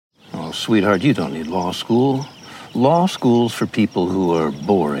Oh, sweetheart, you don't need law school. Law school's for people who are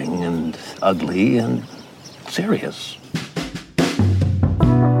boring and ugly and serious.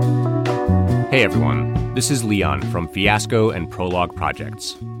 Hey everyone, this is Leon from Fiasco and Prologue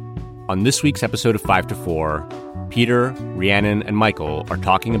Projects. On this week's episode of 5 to 4, Peter, Rhiannon, and Michael are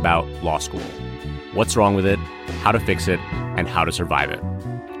talking about law school. What's wrong with it, how to fix it, and how to survive it.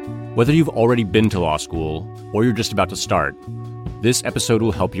 Whether you've already been to law school or you're just about to start, this episode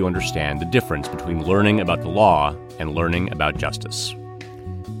will help you understand the difference between learning about the law and learning about justice.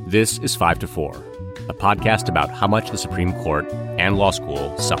 This is 5 to 4, a podcast about how much the Supreme Court and law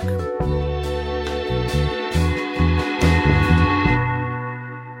school suck.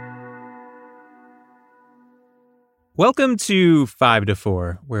 Welcome to 5 to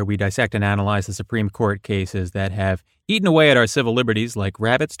 4, where we dissect and analyze the Supreme Court cases that have eaten away at our civil liberties like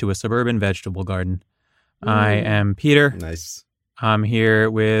rabbits to a suburban vegetable garden. I am Peter. Nice. I'm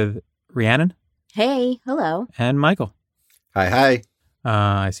here with Rhiannon. Hey, hello. And Michael. Hi.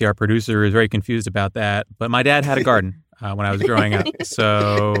 I see our producer is very confused about that, but my dad had a garden when I was growing up,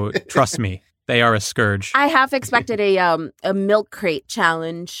 so trust me, they are a scourge. I half expected a milk crate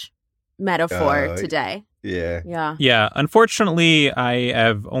challenge metaphor today. Yeah. Unfortunately, I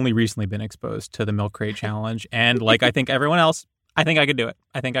have only recently been exposed to the milk crate challenge, and like I think everyone else, I think I could do it.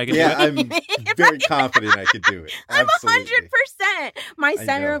 Yeah, I'm very confident I could do it. Absolutely. I'm 100%. My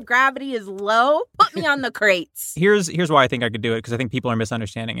center of gravity is low. Put me on the crates. Here's why I think I could do it, because I think people are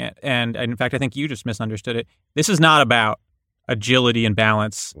misunderstanding it, and in fact, I think you just misunderstood it. This is not about agility and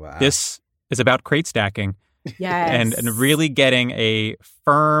balance. Wow. This is about crate stacking. Yes. And really getting a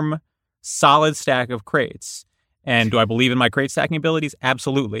firm, solid stack of crates. And do I believe in my crate stacking abilities?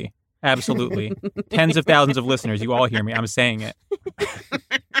 Absolutely. Tens of thousands of listeners, you all hear me. I'm saying it.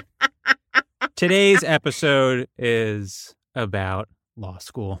 Today's episode is about law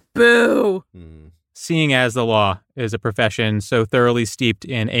school. Boo. Seeing as the law is a profession so thoroughly steeped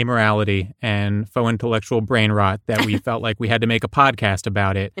in amorality and faux intellectual brain rot that we felt like we had to make a podcast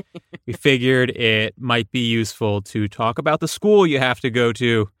about it, we figured it might be useful to talk about the school you have to go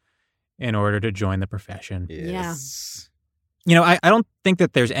to in order to join the profession. Yes. You know, I don't think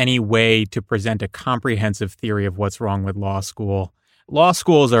that there's any way to present a comprehensive theory of what's wrong with law school. Law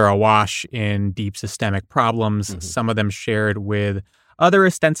schools are awash in deep systemic problems, some of them shared with other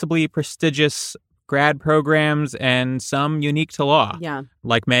ostensibly prestigious grad programs and some unique to law. Yeah.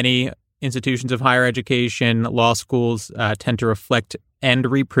 Like many institutions of higher education, law schools tend to reflect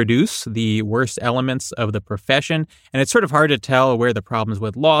and reproduce the worst elements of the profession. And it's sort of hard to tell where the problems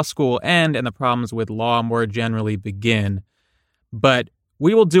with law school end and the problems with law more generally begin. But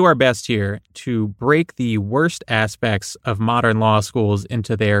we will do our best here to break the worst aspects of modern law schools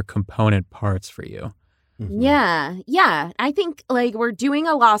into their component parts for you. Yeah. I think like we're doing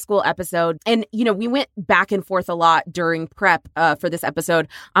a law school episode, and we went back and forth a lot during prep for this episode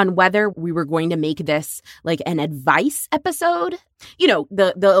on whether we were going to make this like an advice episode.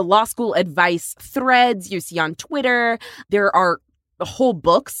 The law school advice threads you see on Twitter. There are whole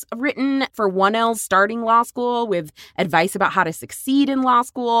books written for 1Ls starting law school with advice about how to succeed in law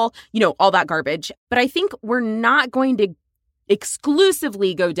school, all that garbage. But I think we're not going to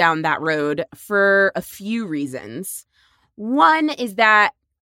exclusively go down that road for a few reasons. One is that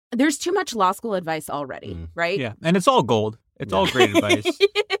there's too much law school advice already, right? Yeah, and it's all gold. It's all great advice.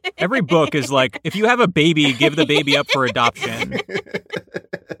 Every book is like, if you have a baby, give the baby up for adoption.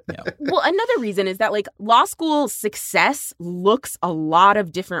 Yeah. Well, another reason is that like law school success looks a lot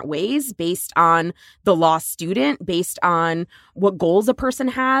of different ways based on the law student, based on what goals a person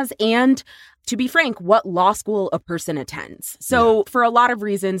has, and to be frank, what law school a person attends. So for a lot of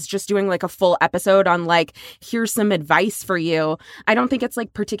reasons, just doing like a full episode on like, here's some advice for you, I don't think it's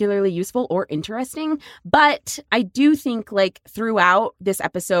like particularly useful or interesting. But I do think like throughout this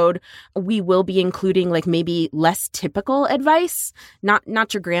episode, we will be including like maybe less typical advice,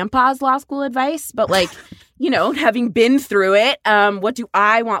 not your grandpa's law school advice, but like, having been through it, what do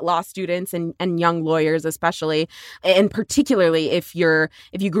I want law students and young lawyers especially, and particularly if you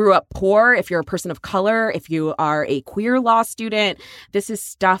grew up poor, if you're a person of color, if you are a queer law student, this is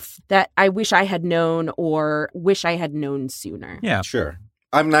stuff that I wish I had known or wish I had known sooner. Yeah. Sure.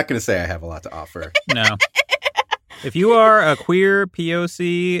 I'm not going to say I have a lot to offer. No. If you are a queer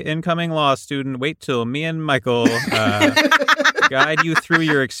POC incoming law student, wait till me and Michael guide you through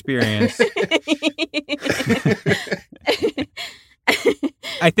your experience.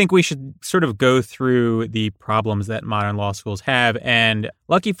 I think we should sort of go through the problems that modern law schools have. And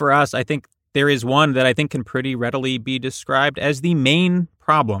lucky for us, I think there is one that I think can pretty readily be described as the main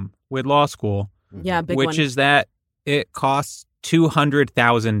problem with law school. Yeah, big which one. is that it costs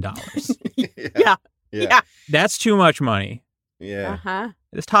 $200,000. Yeah. That's too much money. Yeah. Uh-huh.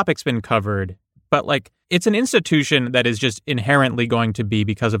 This topic's been covered, but it's an institution that is just inherently going to be,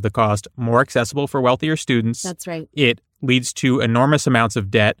 because of the cost, more accessible for wealthier students. That's right. It leads to enormous amounts of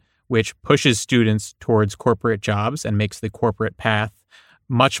debt, which pushes students towards corporate jobs and makes the corporate path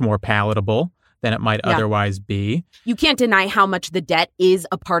much more palatable than it might otherwise be. You can't deny how much the debt is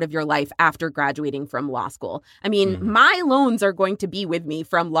a part of your life after graduating from law school. I mean, my loans are going to be with me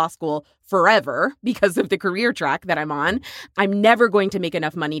from law school forever because of the career track that I'm on. I'm never going to make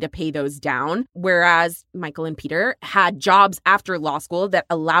enough money to pay those down. Whereas Michael and Peter had jobs after law school that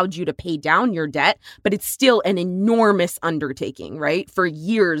allowed you to pay down your debt, but it's still an enormous undertaking, right? For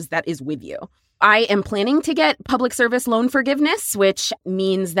years, that is with you. I am planning to get public service loan forgiveness, which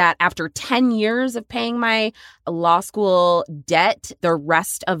means that after 10 years of paying my law school debt, the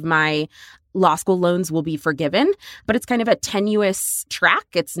rest of my law school loans will be forgiven. But it's kind of a tenuous track.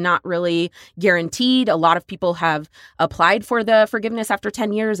 It's not really guaranteed. A lot of people have applied for the forgiveness after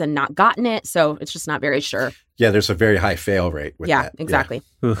 10 years and not gotten it. So it's just not very sure. Yeah, there's a very high fail rate with that. Exactly.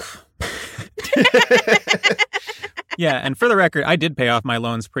 Oof. Yeah, and for the record, I did pay off my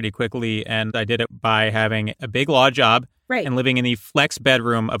loans pretty quickly, and I did it by having a big law job and living in the flex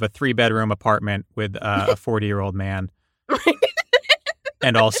bedroom of a 3-bedroom apartment with a 40-year-old man.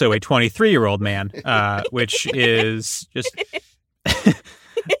 And also a 23-year-old man, which is just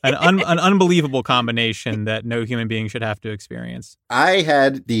an unbelievable combination that no human being should have to experience. I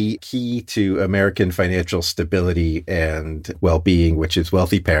had the key to American financial stability and well-being, which is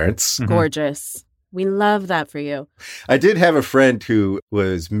wealthy parents. Gorgeous. We love that for you. I did have a friend who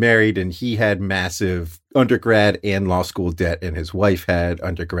was married, and he had massive undergrad and law school debt, and his wife had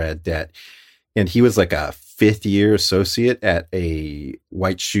undergrad debt. And he was like a 5th-year associate at a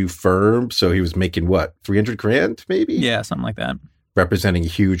white shoe firm. So he was making what, $300,000 maybe? Yeah, something like that. Representing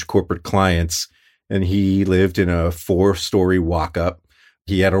huge corporate clients. And he lived in a 4-story walk-up.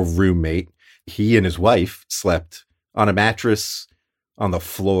 He had a roommate. He and his wife slept on a mattress on the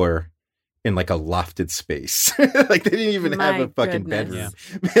floor in like a lofted space. Like they didn't even have a fucking bedroom.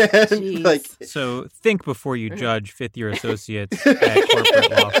 Man, like, so think before you judge 5th-year associates at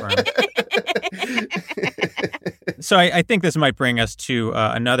corporate law firms. So I think this might bring us to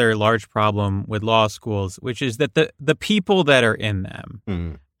another large problem with law schools, which is that the people that are in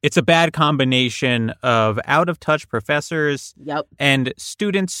them, it's a bad combination of out-of-touch professors and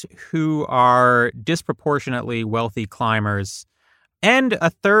students who are disproportionately wealthy climbers, and a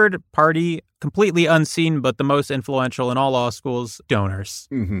third party, completely unseen but the most influential in all law schools, donors.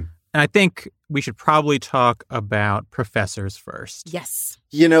 And I think we should probably talk about professors first. Yes.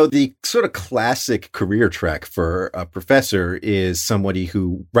 You know, the sort of classic career track for a professor is somebody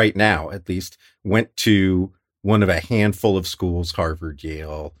who, right now at least, went to one of a handful of schools, Harvard,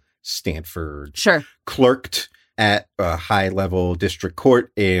 Yale, Stanford, clerked at a high-level district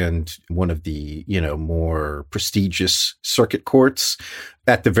court and one of the, more prestigious circuit courts.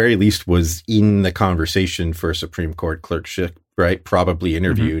 At the very least, was in the conversation for a Supreme Court clerkship, right? Probably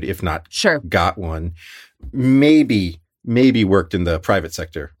interviewed, if not got one. Maybe worked in the private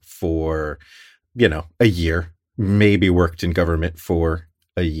sector for, a year. Maybe worked in government for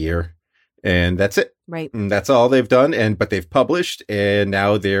a year. And that's it. Right. And that's all they've done. But they've published, and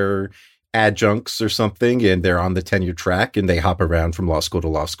now they're adjuncts or something, and they're on the tenure track, and they hop around from law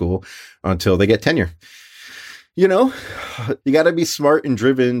school until they get tenure. You got to be smart and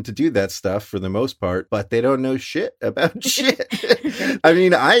driven to do that stuff for the most part, but they don't know shit about shit. I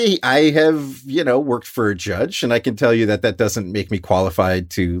mean, I have, worked for a judge, and I can tell you that doesn't make me qualified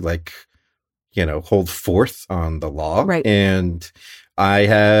to hold forth on the law. Right. And I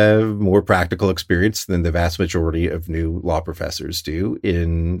have more practical experience than the vast majority of new law professors do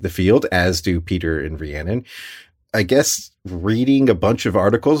in the field, as do Peter and Rhiannon. I guess reading a bunch of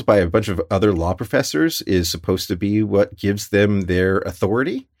articles by a bunch of other law professors is supposed to be what gives them their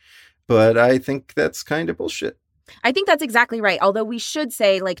authority. But I think that's kind of bullshit. I think that's exactly right. Although we should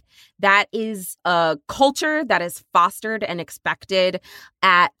say, that is a culture that is fostered and expected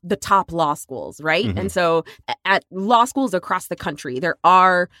at the top law schools, right? And so at law schools across the country, there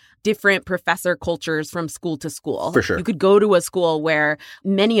are different professor cultures from school to school. For sure. You could go to a school where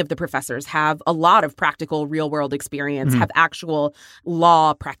many of the professors have a lot of practical real-world experience, have actual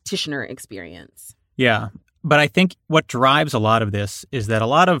law practitioner experience. Yeah. But I think what drives a lot of this is that a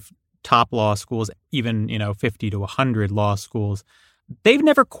lot of top law schools, even, 50 to 100 law schools, they've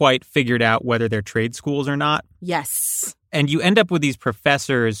never quite figured out whether they're trade schools or not. Yes. And you end up with these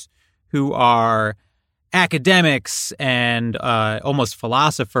professors who are academics and almost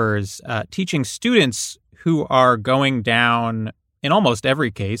philosophers teaching students who are going down in almost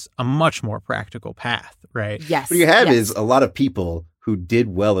every case, a much more practical path, right? Yes. What you have yes. is a lot of people who did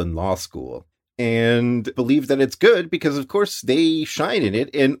well in law school and believe that it's good because, of course, they shine in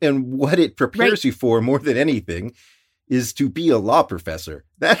it. And what it prepares you for more than anything is to be a law professor.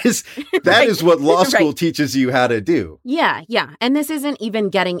 That is what law school teaches you how to do. Yeah, yeah. And this isn't even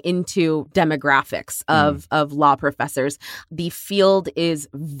getting into demographics of law professors. The field is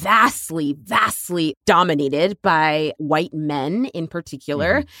vastly, vastly dominated by white men in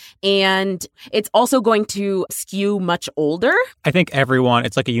particular. And it's also going to skew much older. I think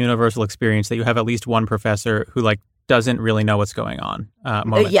it's like a universal experience that you have at least one professor who doesn't really know what's going on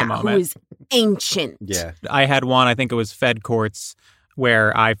moment to moment. Who is ancient. Yeah. I had one, I think it was Fed Courts,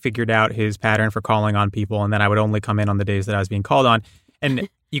 where I figured out his pattern for calling on people, and then I would only come in on the days that I was being called on. And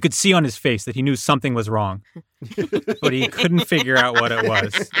you could see on his face that he knew something was wrong, but he couldn't figure out what it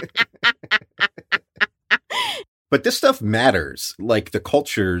was. But this stuff matters, like the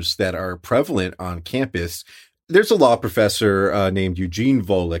cultures that are prevalent on campus. There's a law professor named Eugene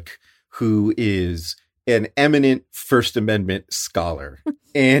Volokh who is an eminent First Amendment scholar.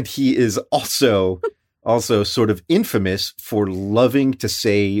 And he is also sort of infamous for loving to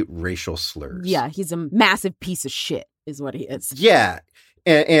say racial slurs. Yeah, he's a massive piece of shit is what he is. Yeah.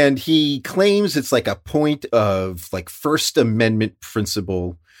 And he claims it's like a point of First Amendment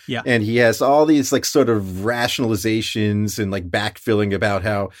principle. Yeah. And he has all these sort of rationalizations and backfilling about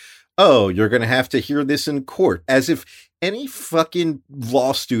how, oh, you're going to have to hear this in court, as if any fucking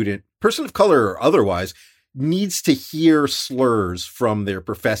law student, person of color or otherwise, needs to hear slurs from their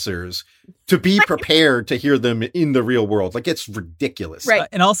professors to be prepared to hear them in the real world. It's ridiculous. Right.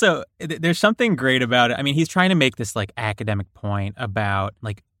 And also, there's something great about it. I mean, he's trying to make this academic point about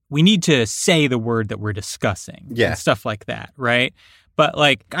we need to say the word that we're discussing. Yeah. And stuff like that, right? But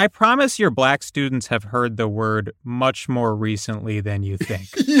I promise your black students have heard the word much more recently than you think.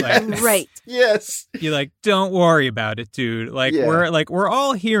 Yes. Right. Yes. You're don't worry about it, dude. Yeah. We're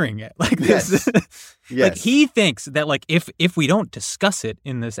all hearing it. This. Yes. He thinks that if we don't discuss it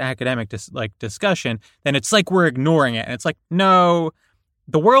in this academic discussion, then it's we're ignoring it. And it's no,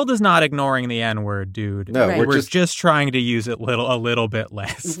 the world is not ignoring the N-word, dude. No, Right. we're just trying to use it a little bit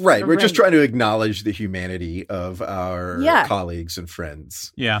less. Right. We're just Right. trying to acknowledge the humanity of our colleagues and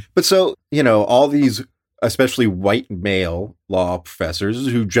friends. Yeah. But so, all these, especially white male law professors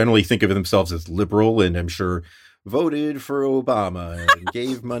who generally think of themselves as liberal and I'm sure voted for Obama and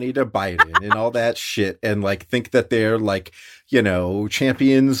gave money to Biden and all that shit and think that they're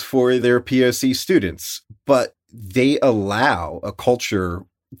champions for their POC students. But they allow a culture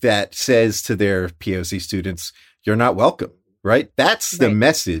that says to their POC students, you're not welcome, right? That's the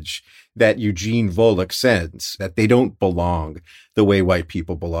message that Eugene Volokh sends, that they don't belong the way white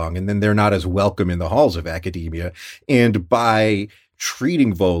people belong. And then they're not as welcome in the halls of academia. And by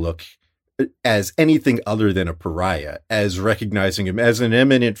treating Volokh as anything other than a pariah, as recognizing him as an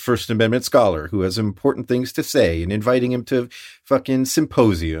eminent First Amendment scholar who has important things to say and inviting him to fucking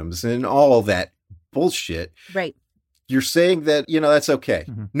symposiums and all that bullshit. Right. You're saying that, that's okay.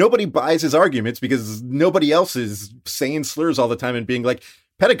 Mm-hmm. Nobody buys his arguments because nobody else is saying slurs all the time and being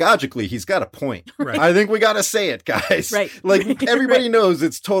pedagogically, he's got a point. Right. I think we got to say it, guys. Right. Everybody knows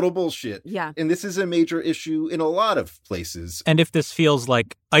it's total bullshit. Yeah. And this is a major issue in a lot of places. And if this feels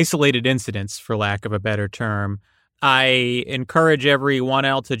like isolated incidents, for lack of a better term, I encourage everyone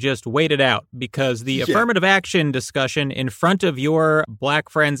else to just wait it out, because the affirmative action discussion in front of your black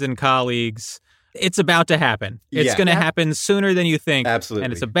friends and colleagues, it's about to happen. It's going to happen sooner than you think. Absolutely.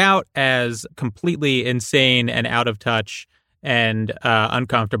 And it's about as completely insane and out of touch and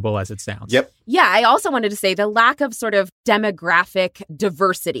uncomfortable as it sounds. Yep. Yeah, I also wanted to say the lack of sort of demographic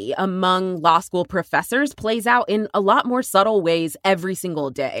diversity among law school professors plays out in a lot more subtle ways every single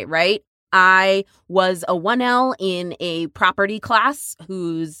day, right? I was a 1L in a property class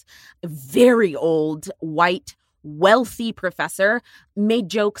whose very old white wealthy professor made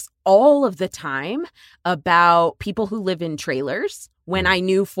jokes all of the time about people who live in trailers, when I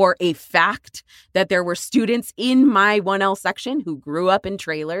knew for a fact that there were students in my 1L section who grew up in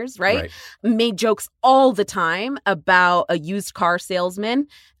trailers, right? Made jokes all the time about a used car salesman.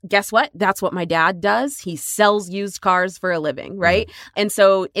 Guess what? That's what my dad does. He sells used cars for a living, right? And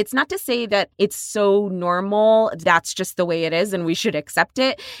so it's not to say that it's so normal, that's just the way it is and we should accept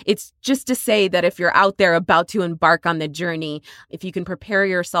it. It's just to say that if you're out there about to embark on the journey, if you can prepare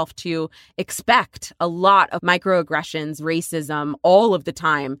yourself to expect a lot of microaggressions, racism, all of the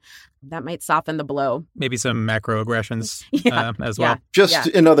time, that might soften the blow. Maybe some macroaggressions as well. Just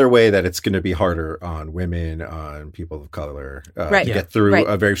another way that it's going to be harder on women, on people of color to get through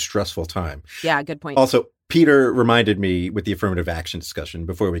a very stressful time. Yeah, good point. Also, Peter reminded me with the affirmative action discussion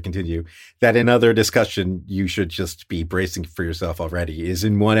before we continue that another discussion you should just be bracing for yourself already is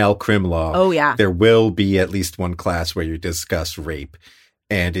in 1L Crim Law. Oh, yeah. There will be at least one class where you discuss rape,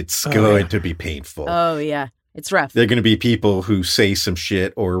 and it's going to be painful. Oh, yeah. It's rough. There are going to be people who say some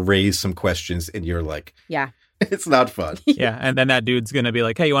shit or raise some questions, and you're like, yeah. It's not fun. Yeah, and then that dude's going to be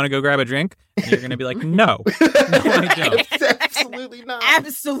like, hey, you want to go grab a drink? And you're going to be like, no. No, I don't. Absolutely not.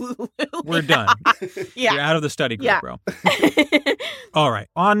 Absolutely. We're done. Yeah. You're out of the study group, bro. All right.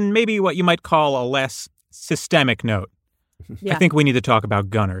 On maybe what you might call a less systemic note, I think we need to talk about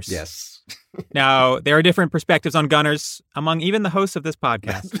gunners. Yes. Now, there are different perspectives on gunners among even the hosts of this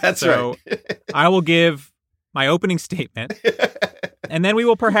podcast. That's right. I will give my opening statement, and then we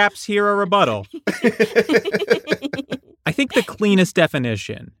will perhaps hear a rebuttal. I think the cleanest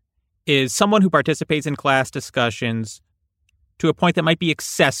definition is someone who participates in class discussions to a point that might be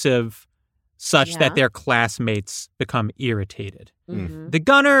excessive, such that their classmates become irritated. Mm-hmm. The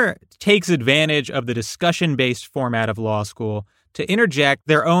gunner takes advantage of the discussion-based format of law school to interject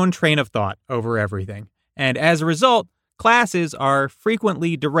their own train of thought over everything. And as a result, classes are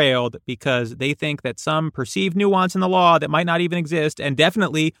frequently derailed because they think that some perceived nuance in the law that might not even exist and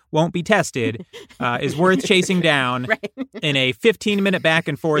definitely won't be tested is worth chasing down in a 15-minute back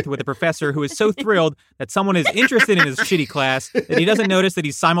and forth with a professor who is so thrilled that someone is interested in his shitty class that he doesn't notice that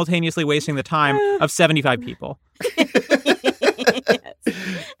he's simultaneously wasting the time of 75 people.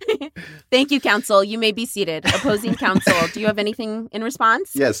 Thank you, counsel. You may be seated. Opposing counsel, do you have anything in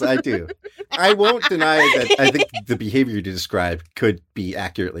response? Yes, I do. I won't deny that I think the behavior you described could be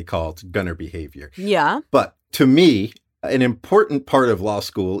accurately called gunner behavior. Yeah. But to me, an important part of law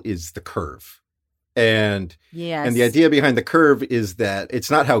school is the curve. And the idea behind the curve is that it's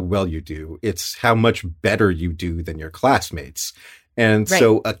not how well you do, it's how much better you do than your classmates. And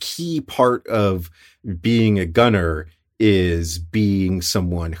so a key part of being a gunner is being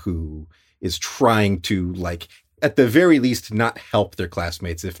someone who is trying to, like, at the very least, not help their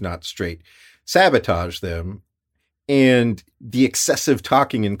classmates, if not straight sabotage them. And the excessive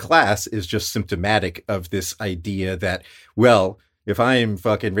talking in class is just symptomatic of this idea that, well, if I'm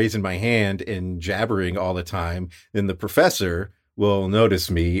fucking raising my hand and jabbering all the time, then the professor will notice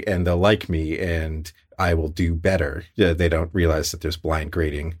me and they'll like me and I will do better. Yeah, they don't realize that there's blind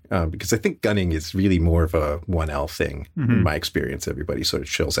grading because I think gunning is really more of a 1L thing. In my experience, everybody sort of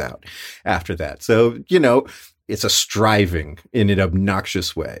chills out after that. So, it's a striving in an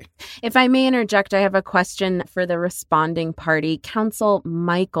obnoxious way. If I may interject, I have a question for the responding party. Counsel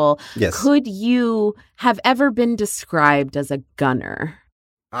Michael, could you have ever been described as a gunner?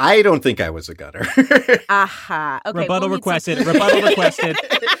 I don't think I was a gunner. Aha. Okay. Rebuttal requested. Rebuttal requested.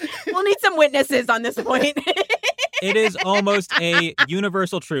 We'll need some witnesses on this point. It is almost a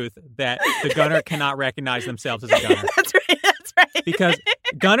universal truth that the gunner cannot recognize themselves as a gunner. That's right. That's right. Because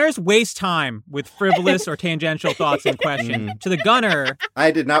gunners waste time with frivolous or tangential thoughts and questions. To the gunner,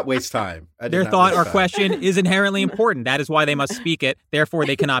 I did not waste time. Their thought or question is inherently important. That is why they must speak it. Therefore,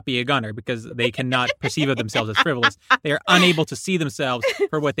 they cannot be a gunner because they cannot perceive of themselves as frivolous. They are unable to see themselves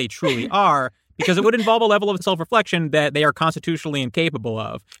for what they truly are, because it would involve a level of self-reflection that they are constitutionally incapable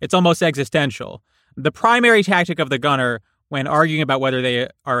of. It's almost existential. The primary tactic of the gunner when arguing about whether they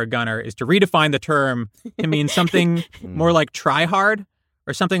are a gunner is to redefine the term to mean something more like try hard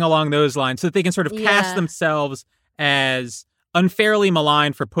or something along those lines so that they can sort of cast themselves as unfairly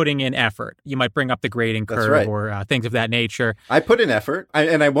maligned for putting in effort. You might bring up the grading curve or things of that nature. I put in effort,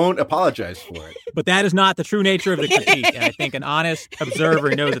 and I won't apologize for it. But that is not the true nature of the critique. And I think an honest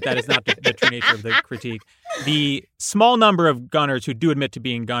observer knows that is not the true nature of the critique. The small number of gunners who do admit to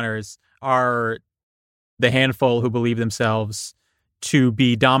being gunners are the handful who believe themselves to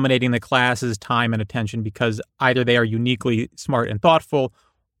be dominating the class's time and attention because either they are uniquely smart and thoughtful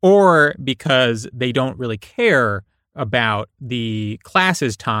or because they don't really care about the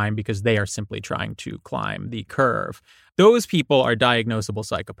class's time because they are simply trying to climb the curve. Those people are diagnosable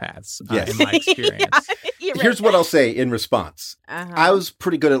psychopaths, in my experience. Here's what I'll say in response. I was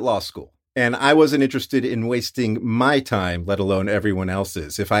pretty good at law school, and I wasn't interested in wasting my time, let alone everyone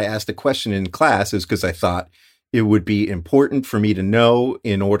else's. If I asked a question in class, it was because I thought it would be important for me to know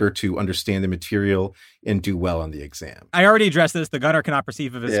in order to understand the material and do well on the exam. I already addressed this. The gunner cannot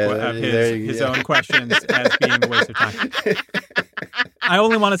perceive of his own questions as being a waste of time. I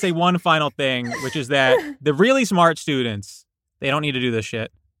only want to say one final thing, which is that the really smart students, they don't need to do this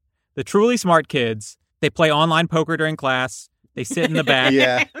shit. The truly smart kids, they play online poker during class. They sit in the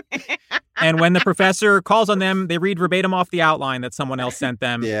back. And when the professor calls on them, they read verbatim off the outline that someone else sent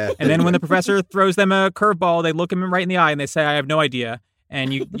them. And then when the professor throws them a curveball, they look him right in the eye and they say, I have no idea.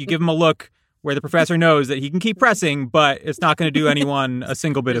 And you give them a look where the professor knows that he can keep pressing, but it's not going to do anyone a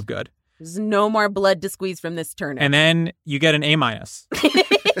single bit of good. There's no more blood to squeeze from this turnip. And then you get an A-.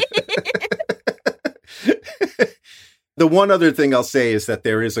 The one other thing I'll say is that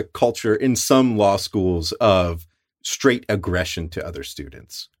there is a culture in some law schools of straight aggression to other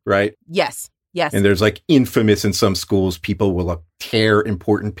students, right? Yes. And there's like infamous in some schools, people will tear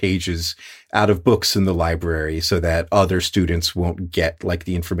important pages out of books in the library so that other students won't get like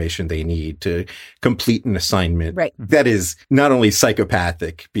the information they need to complete an assignment. Right. That is not only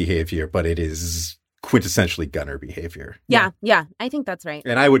psychopathic behavior, but it is quintessentially gunner behavior. Yeah. I think that's right.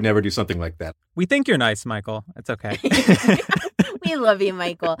 And I would never do something like that. We think you're nice, Michael. It's okay. We love you,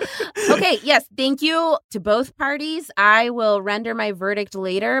 Michael. Okay, yes, thank you to both parties. I will render my verdict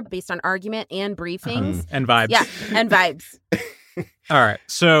later based on argument and briefings. And vibes. Yeah, and vibes. All right,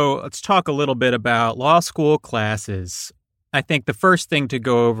 so let's talk a little bit about law school classes. I think the first thing to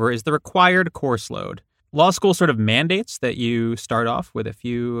go over is the required course load. Law school sort of mandates that you start off with a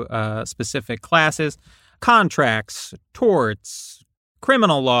few specific classes: contracts, torts,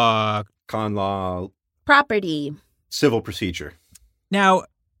 criminal law, Con law, property, civil procedure. Now,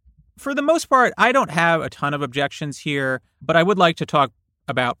 for the most part, I don't have a ton of objections here, but I would like to talk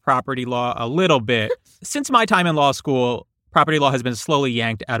about property law a little bit. Since my time in law school, property law has been slowly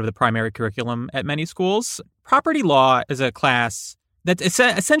yanked out of the primary curriculum at many schools. Property law is a class that's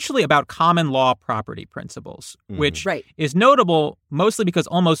essentially about common law property principles, which is notable mostly because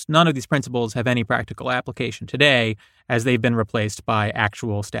almost none of these principles have any practical application today, as they've been replaced by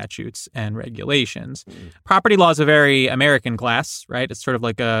actual statutes and regulations. Property law is a very American class, right? It's sort of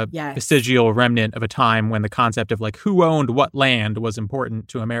like a vestigial remnant of a time when the concept of like who owned what land was important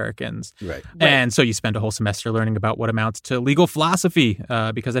to Americans. Right. And so you spend a whole semester learning about what amounts to legal philosophy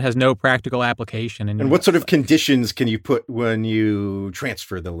because it has no practical application. And what sort of conditions can you put when you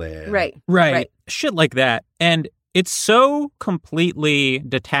transfer the land? Right. Shit like that. And it's so completely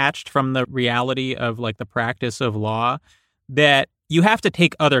detached from the reality of like the practice of law that you have to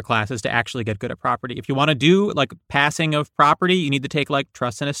take other classes to actually get good at property. If you want to do like passing of property, you need to take like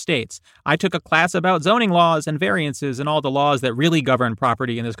trusts and estates. I took a class about zoning laws and variances and all the laws that really govern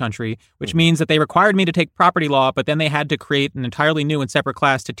property in this country, which means that they required me to take property law, but then they had to create an entirely new and separate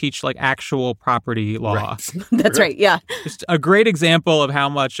class to teach like actual property law. Right. That's right. Yeah. Just a great example of how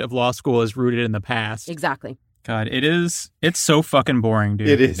much of law school is rooted in the past. Exactly. God, it's so fucking boring, dude.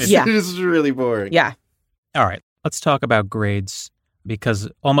 It is. It is really boring. Yeah. All right, let's talk about grades, because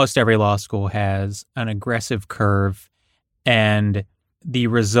almost every law school has an aggressive curve, and the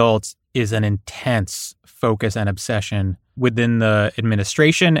result is an intense focus and obsession within the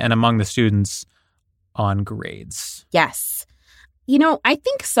administration and among the students on grades. Yes. You know, I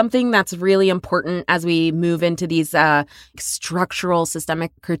think something that's really important as we move into these structural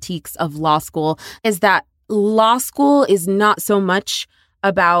systemic critiques of law school is that law school is not so much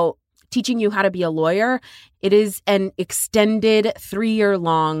about teaching you how to be a lawyer. It is an extended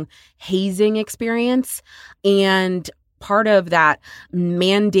 3-year-long hazing experience. And part of that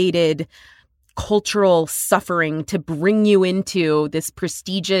mandated cultural suffering to bring you into this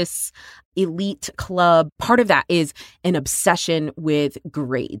prestigious elite club, part of that is an obsession with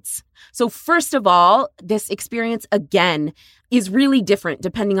grades. So first of all, this experience, again, is really different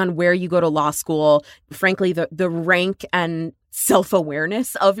depending on where you go to law school. Frankly, the rank and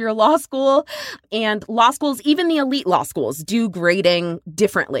self-awareness of your law school. And law schools, even the elite law schools, do grading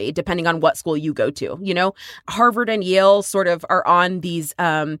differently depending on what school you go to. You know, Harvard and Yale sort of are on these...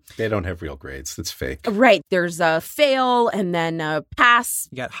 they don't have real grades. That's fake. Right. There's a fail and then a pass.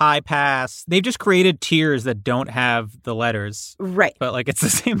 You got high pass. They've just created tiers that don't have the letters. Right. But like it's the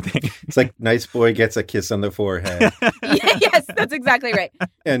same thing. It's like nice boy gets a kiss on the forehead. Yes, that's exactly right.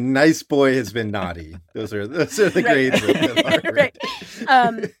 And nice boy has been naughty. Those are the grades. Right.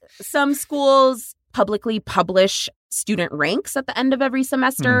 Some schools publicly publish student ranks at the end of every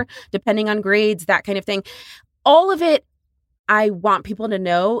semester, depending on grades, that kind of thing. All of it, I want people to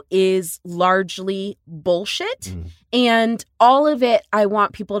know, is largely bullshit. And all of it, I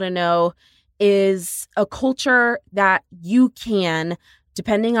want people to know, is a culture that you can,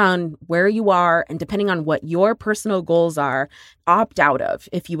 depending on where you are and depending on what your personal goals are, opt out of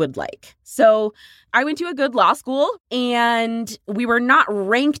if you would like. So I went to a good law school and we were not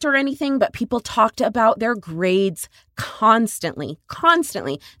ranked or anything, but people talked about their grades constantly.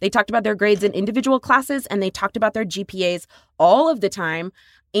 They talked about their grades in individual classes and they talked about their GPAs all of the time.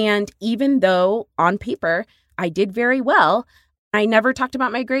 And even though on paper I did very well, I never talked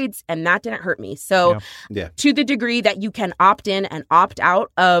about my grades, and that didn't hurt me. So to the degree that you can opt in and opt out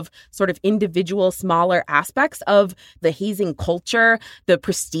of sort of individual smaller aspects of the hazing culture, the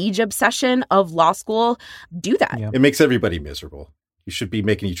prestige obsession of law school, do that. Yeah. It makes everybody miserable. You should be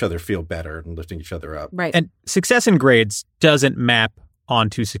making each other feel better and lifting each other up. Right. And success in grades doesn't map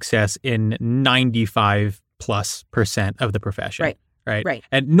onto success in 95+% of the profession. Right.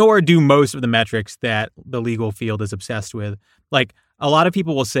 And nor do most of the metrics that the legal field is obsessed with. Like, a lot of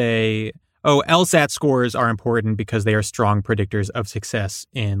people will say, oh, LSAT scores are important because they are strong predictors of success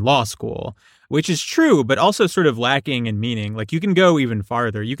in law school, which is true, but also sort of lacking in meaning. Like, you can go even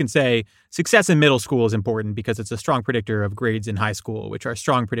farther. You can say success in middle school is important because it's a strong predictor of grades in high school, which are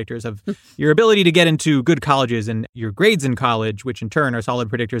strong predictors of your ability to get into good colleges, and your grades in college, which in turn are solid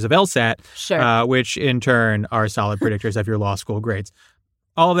predictors of LSAT, which in turn are solid predictors of your law school grades.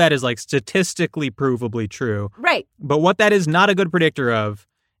 All of that is like statistically provably true. Right. But what that is not a good predictor of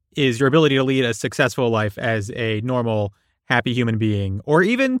is your ability to lead a successful life as a normal, happy human being, or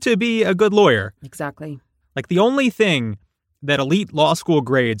even to be a good lawyer. Exactly. Like, the only thing that elite law school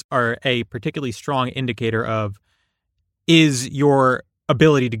grades are a particularly strong indicator of is your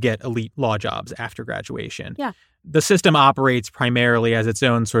ability to get elite law jobs after graduation. Yeah. The system operates primarily as its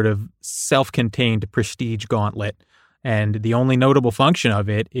own sort of self-contained prestige gauntlet. And the only notable function of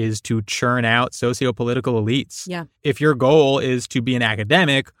it is to churn out socio-political elites. Yeah. If your goal is to be an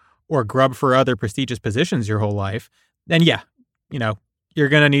academic or grub for other prestigious positions your whole life, then you're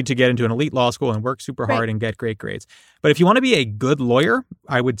going to need to get into an elite law school and work super hard and get great grades. But if you want to be a good lawyer,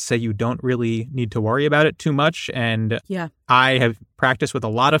 I would say you don't really need to worry about it too much. And I have practiced with a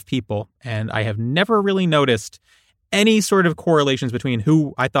lot of people, and I have never really noticed any sort of correlations between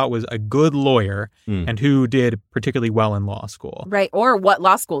who I thought was a good lawyer and who did particularly well in law school. Right. Or what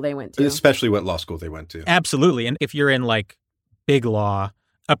law school they went to. Especially what law school they went to. Absolutely. And if you're in like big law,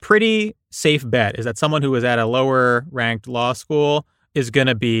 a pretty safe bet is that someone who was at a lower ranked law school is going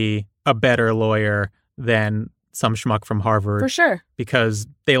to be a better lawyer than some schmuck from Harvard. For sure. Because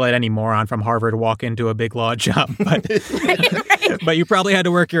they let any moron from Harvard walk into a big law job. But, but you probably had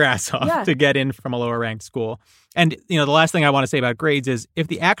to work your ass off to get in from a lower ranked school. And, the last thing I want to say about grades is if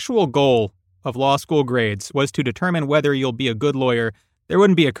the actual goal of law school grades was to determine whether you'll be a good lawyer, there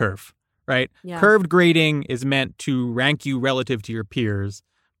wouldn't be a curve, right? Yeah. Curved grading is meant to rank you relative to your peers.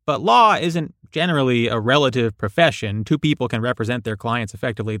 But law isn't generally a relative profession. Two people can represent their clients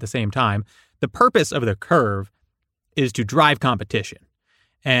effectively at the same time. The purpose of the curve is to drive competition.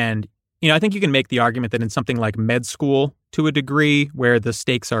 And, I think you can make the argument that in something like med school, to a degree, where the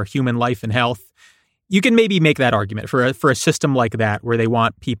stakes are human life and health, you can maybe make that argument for a system like that where they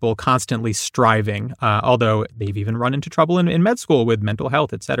want people constantly striving, although they've even run into trouble in med school with mental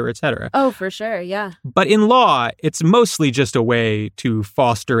health, et cetera, et cetera. Oh, for sure. Yeah. But in law, it's mostly just a way to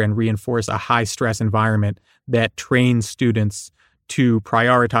foster and reinforce a high stress environment that trains students to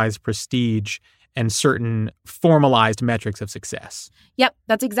prioritize prestige and certain formalized metrics of success. Yep,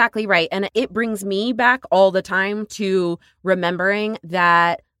 that's exactly right. And it brings me back all the time to remembering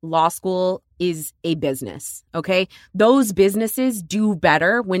that law school is a business, okay? Those businesses do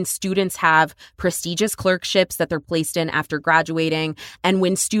better when students have prestigious clerkships that they're placed in after graduating and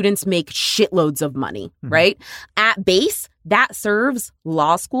when students make shitloads of money, right? At base, that serves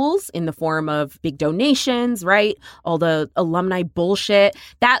law schools in the form of big donations, right? All the alumni bullshit.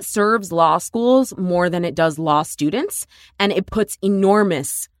 That serves law schools more than it does law students. And it puts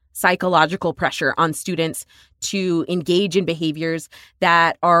enormous psychological pressure on students to engage in behaviors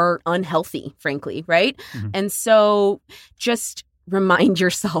that are unhealthy, frankly, right? And so just remind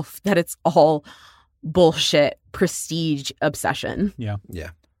yourself that it's all bullshit, prestige obsession. Yeah.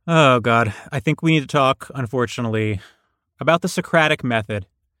 Oh, God. I think we need to talk, unfortunately, about the Socratic method.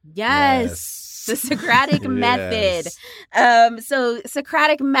 Yes. The Socratic method. So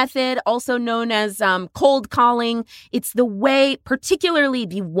Socratic method, also known as cold calling, it's the way, particularly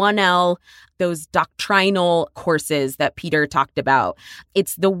the 1L, those doctrinal courses that Peter talked about.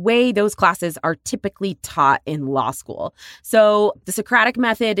 It's the way those classes are typically taught in law school. So the Socratic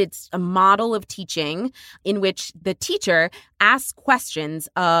method, it's a model of teaching in which the teacher asks questions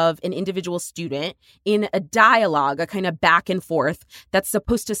of an individual student in a dialogue, a kind of back and forth that's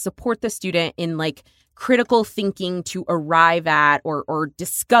supposed to support the student in like critical thinking to arrive at or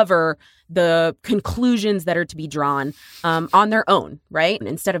discover the conclusions that are to be drawn on their own, right?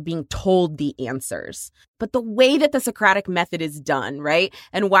 Instead of being told the answers. But the way that the Socratic method is done, right,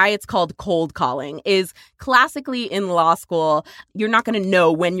 and why it's called cold calling is classically in law school, you're not going to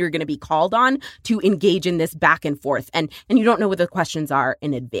know when you're going to be called on to engage in this back and forth. And you don't know what the questions are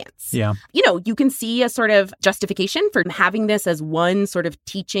in advance. Yeah. You know, you can see a sort of justification for having this as one sort of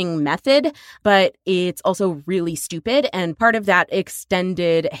teaching method, but it's also really stupid. And part of that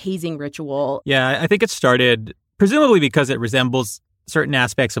extended hazing ritual. Yeah, I think it started presumably because it resembles certain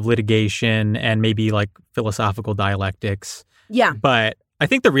aspects of litigation and maybe like philosophical dialectics. Yeah. But I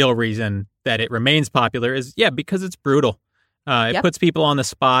think the real reason that it remains popular is, because it's brutal. It puts people on the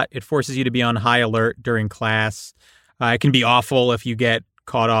spot. It forces you to be on high alert during class. It can be awful if you get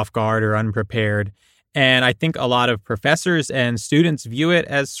caught off guard or unprepared. And I think a lot of professors and students view it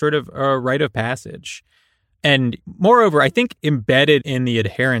as sort of a rite of passage. And moreover, I think embedded in the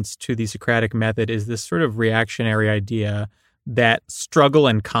adherence to the Socratic method is this sort of reactionary idea that struggle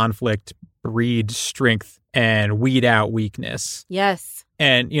and conflict breed strength and weed out weakness. Yes.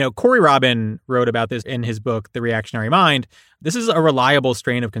 And, Corey Robin wrote about this in his book, The Reactionary Mind. This is a reliable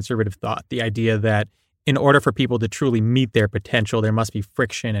strain of conservative thought, the idea that in order for people to truly meet their potential, there must be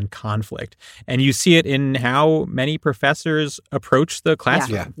friction and conflict. And you see it in how many professors approach the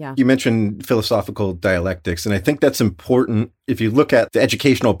classroom. Yeah. You mentioned philosophical dialectics, and I think that's important. If you look at the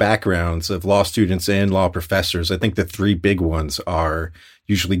educational backgrounds of law students and law professors, I think the three big ones are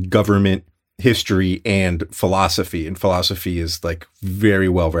usually government, history, and philosophy. And philosophy is like very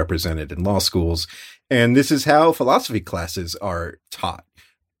well represented in law schools. And this is how philosophy classes are taught.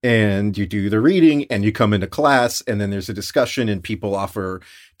 And you do the reading and you come into class and then there's a discussion and people offer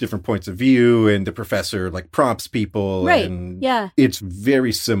different points of view and the professor like prompts people. Right. And yeah. It's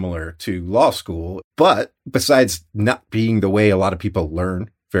very similar to law school. But besides not being the way a lot of people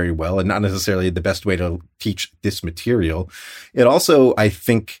learn very well and not necessarily the best way to teach this material, it also, I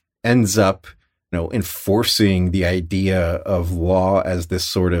think, ends up, enforcing the idea of law as this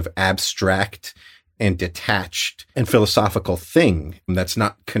sort of abstract and detached and philosophical thing that's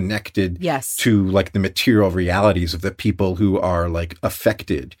not connected to like the material realities of the people who are like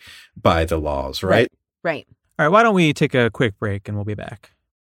affected by the laws, right? Right. All right, why don't we take a quick break and we'll be back.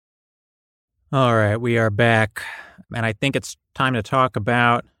 All right, we are back. And I think it's time to talk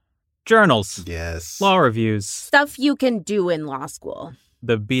about journals. Yes. Law reviews. Stuff you can do in law school.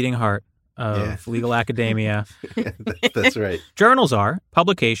 The beating heart of legal academia. That's right. Journals are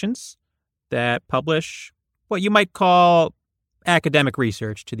publications that publish what you might call academic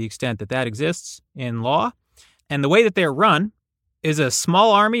research to the extent that that exists in law. And the way that they're run is a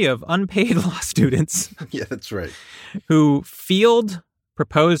small army of unpaid law students. Yeah, that's right. Who field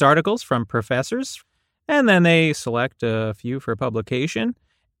proposed articles from professors, and then they select a few for publication,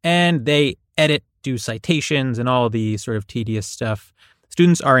 and they edit, do citations, and all the sort of tedious stuff.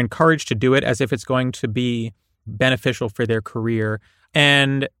 Students are encouraged to do it as if it's going to be beneficial for their career.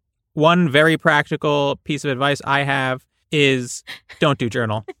 And one very practical piece of advice I have is don't do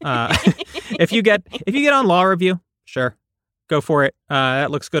journal. If you get on law review, sure, go for it.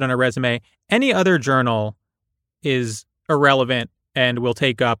 That looks good on a resume. Any other journal is irrelevant and will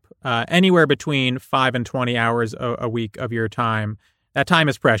take up anywhere between 5 and 20 hours a week of your time. That time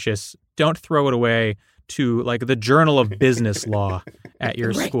is precious. Don't throw it away to like the Journal of Business Law at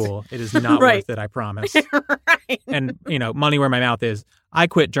your school. It is not worth it, I promise. Right. And, money where my mouth is. I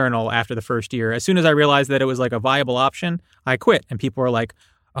quit journal after the first year. As soon as I realized that it was like a viable option, I quit. And people were like,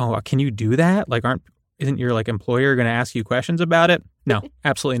 oh, can you do that? Like, isn't your like employer going to ask you questions about it? No,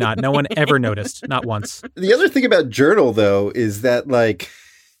 absolutely not. No one ever noticed. Not once. The other thing about journal, though, is that like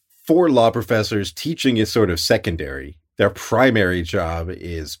for law professors, teaching is sort of secondary. Their primary job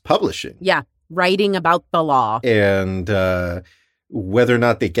is publishing. Yeah. Writing about the law. And whether or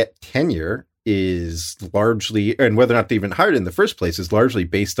not they get tenure is largely, and whether or not they even hired in the first place is largely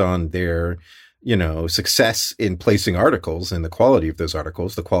based on their, success in placing articles and the quality of those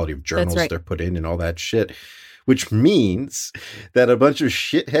articles, the quality of journals they're put in and all that shit, which means that a bunch of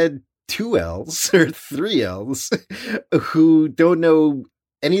shithead 2Ls or 3Ls who don't know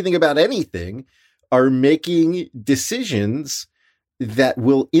anything about anything are making decisions that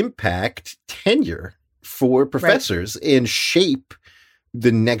will impact tenure for professors and shape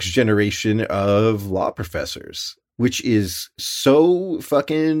the next generation of law professors, which is so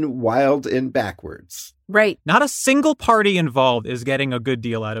fucking wild and backwards. Right. Not a single party involved is getting a good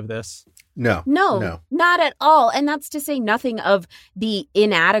deal out of this. No, not at all. And that's to say nothing of the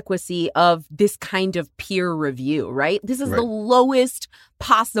inadequacy of this kind of peer review, right? This is the lowest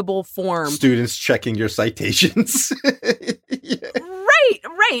possible form. Students checking your citations. Right.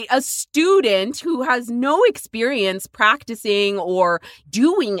 Right. A student who has no experience practicing or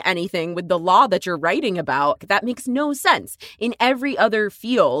doing anything with the law that you're writing about, that makes no sense. In every other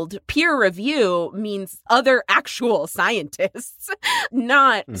field, peer review means other actual scientists,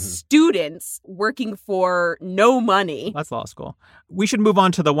 not students working for no money. That's law school. We should move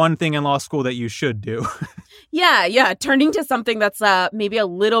on to the one thing in law school that you should do. Yeah. Turning to something that's maybe a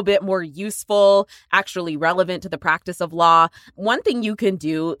little bit more useful, actually relevant to the practice of law. One thing you can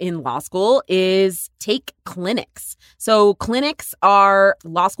do in law school is take clinics. So clinics are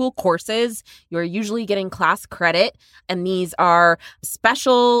law school courses. You're usually getting class credit, and these are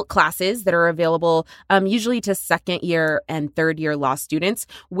special classes that are available usually to second year and third year law students,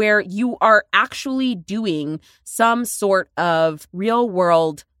 where you are actually doing some sort of real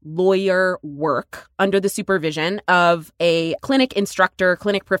world lawyer work under the supervision of a clinic instructor,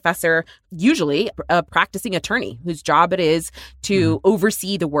 clinic professor, usually a practicing attorney whose job it is to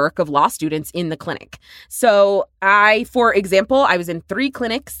oversee the work of law students in the clinic. So for example, I was in 3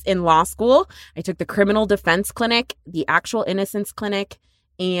 clinics in law school. I took the criminal defense clinic, the actual innocence clinic,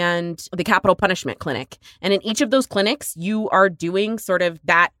 and the capital punishment clinic. And in each of those clinics, you are doing sort of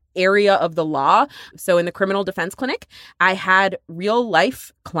that area of the law. So in the criminal defense clinic, I had real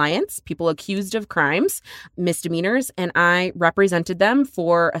life clients, people accused of crimes, misdemeanors, and I represented them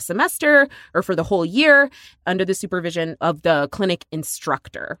for a semester or for the whole year under the supervision of the clinic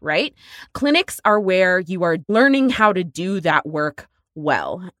instructor, right? Clinics are where you are learning how to do that work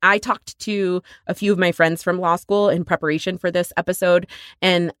well. I talked to a few of my friends from law school in preparation for this episode,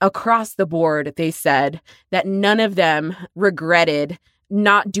 and across the board, they said that none of them regretted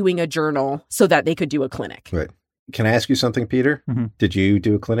not doing a journal so that they could do a clinic. Right. Can I ask you something, Peter? Did you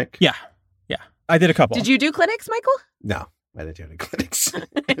do a clinic? Yeah. I did a couple. Did you do clinics, Michael? No, I didn't do any clinics.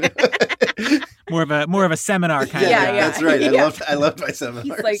 more of a seminar kind of. Yeah. That's right. Yeah. I loved my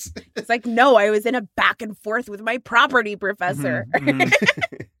seminars. He's like, no, I was in a back and forth with my property professor.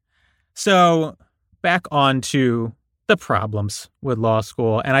 So back on to the problems with law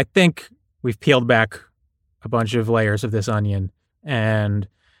school. And I think we've peeled back a bunch of layers of this onion. And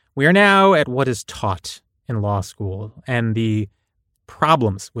we are now at what is taught in law school and the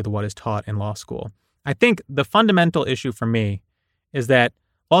problems with what is taught in law school. I think the fundamental issue for me is that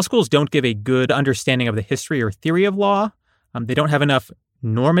law schools don't give a good understanding of the history or theory of law. They don't have enough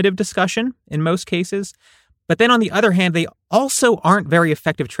normative discussion in most cases. But then on the other hand, they also aren't very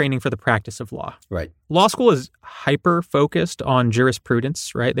effective training for the practice of law. Right. Law school is hyper-focused on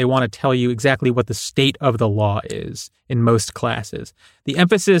jurisprudence, right? They want to tell you exactly what the state of the law is in most classes. The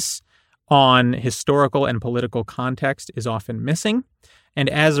emphasis on historical and political context is often missing. And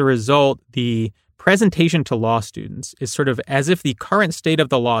as a result, the presentation to law students is sort of as if the current state of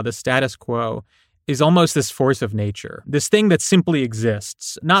the law, the status quo, is almost this force of nature, this thing that simply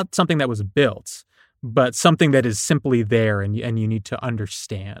exists, not something that was built, but something that is simply there and you need to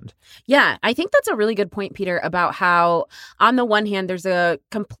understand. Yeah, I think that's a really good point, Peter, about how on the one hand, there's a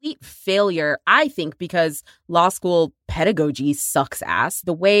complete failure, I think, because law school pedagogy sucks ass.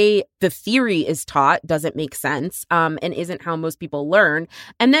 The way the theory is taught doesn't make sense and isn't how most people learn.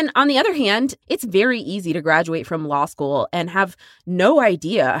 And then on the other hand, it's very easy to graduate from law school and have no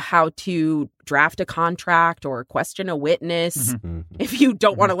idea how to draft a contract or question a witness if you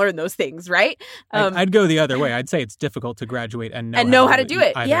don't want to learn those things, right? I'd go the other way. I'd say it's difficult to graduate and know how to do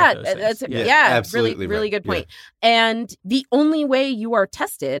it. Yeah, absolutely really good point. Yeah. And the only way you are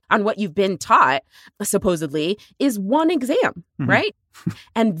tested on what you've been taught, supposedly, is one exam, right?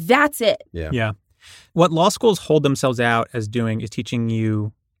 And that's it. Yeah. What law schools hold themselves out as doing is teaching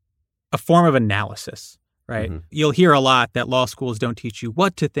you a form of analysis. Right. You'll hear a lot that law schools don't teach you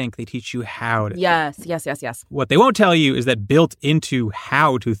what to think. They teach you how to think. Yes. What they won't tell you is that built into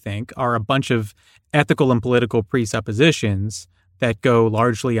how to think are a bunch of ethical and political presuppositions that go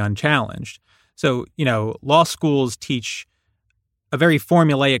largely unchallenged. So, law schools teach a very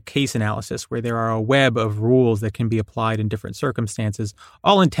formulaic case analysis where there are a web of rules that can be applied in different circumstances,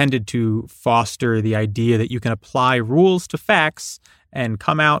 all intended to foster the idea that you can apply rules to facts and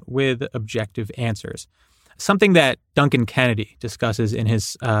come out with objective answers. Something that Duncan Kennedy discusses in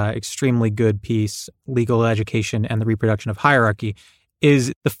his extremely good piece, Legal Education and the Reproduction of Hierarchy,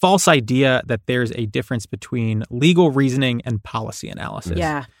 is the false idea that there's a difference between legal reasoning and policy analysis.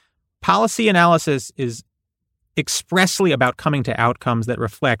 Yeah. Policy analysis is expressly about coming to outcomes that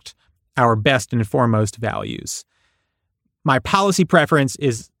reflect our best and foremost values. My policy preference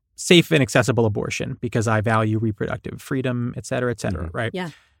is safe and accessible abortion because I value reproductive freedom, et cetera, right?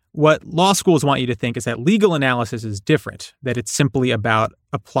 Yeah. What law schools want you to think is that legal analysis is different, that it's simply about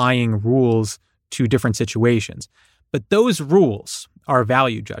applying rules to different situations. But those rules, are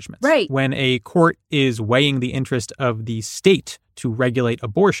value judgments. Right. When a court is weighing the interest of the state to regulate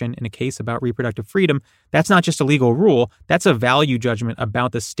abortion in a case about reproductive freedom, that's not just a legal rule. That's a value judgment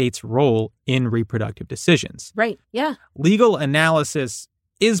about the state's role in reproductive decisions. Right. Yeah. Legal analysis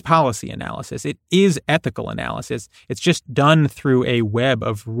is policy analysis. It is ethical analysis. It's just done through a web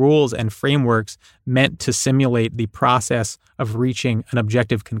of rules and frameworks meant to simulate the process of reaching an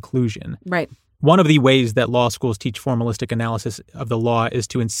objective conclusion. Right. One of the ways that law schools teach formalistic analysis of the law is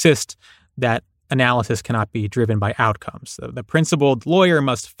to insist that analysis cannot be driven by outcomes. So the principled lawyer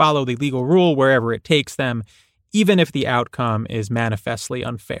must follow the legal rule wherever it takes them, even if the outcome is manifestly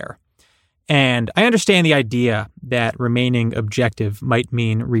unfair. And I understand the idea that remaining objective might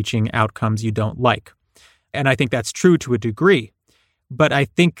mean reaching outcomes you don't like. And I think that's true to a degree. But I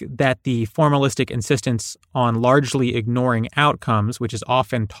think that the formalistic insistence on largely ignoring outcomes, which is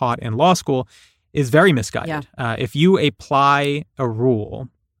often taught in law school, is very misguided. Yeah. If you apply a rule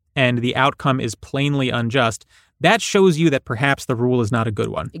and the outcome is plainly unjust, that shows you that perhaps the rule is not a good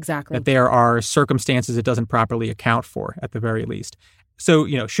one. Exactly. That there are circumstances it doesn't properly account for, at the very least.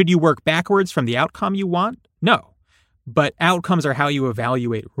 So, should you work backwards from the outcome you want? No. But outcomes are how you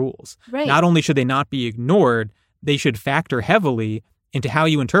evaluate rules. Right. Not only should they not be ignored, they should factor heavily into how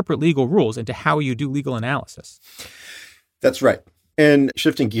you interpret legal rules, into how you do legal analysis. That's right. And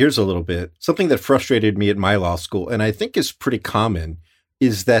shifting gears a little bit, something that frustrated me at my law school, and I think is pretty common,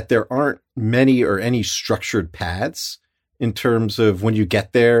 is that there aren't many or any structured paths in terms of when you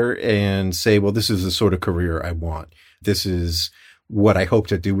get there and say, well, this is the sort of career I want. This is what I hope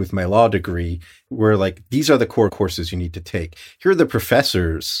to do with my law degree, where like, these are the core courses you need to take. Here are the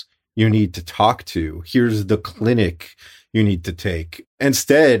professors you need to talk to. Here's the clinic you need to take.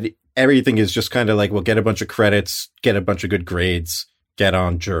 Instead, everything is just kind of like, well, get a bunch of credits, get a bunch of good grades, get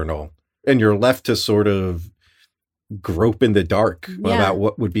on journal. And you're left to sort of grope in the dark about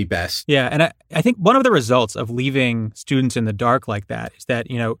what would be best. Yeah. And I think one of the results of leaving students in the dark like that is that,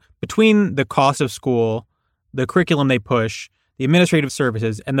 between the cost of school, the curriculum they push, the administrative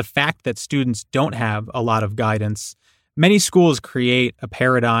services, and the fact that students don't have a lot of guidance, many schools create a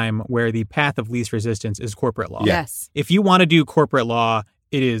paradigm where the path of least resistance is corporate law. Yeah. Yes. If you want to do corporate law,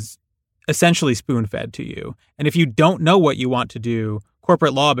 it is essentially spoon-fed to you. And if you don't know what you want to do,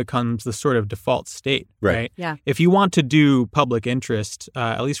 corporate law becomes the sort of default state, right? Yeah. If you want to do public interest,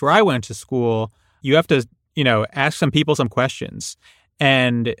 at least where I went to school, you have to, ask some people some questions,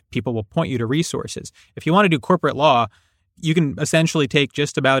 and people will point you to resources. If you want to do corporate law, you can essentially take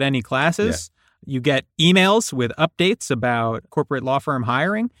just about any classes. Yeah. You get emails with updates about corporate law firm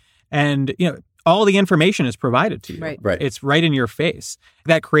hiring, and all the information is provided to you. Right. It's right in your face.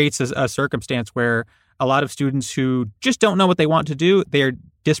 That creates a circumstance where a lot of students who just don't know what they want to do, they're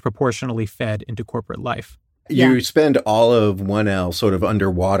disproportionately fed into corporate life. You spend all of 1L sort of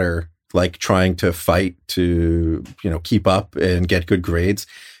underwater, like trying to fight to, keep up and get good grades.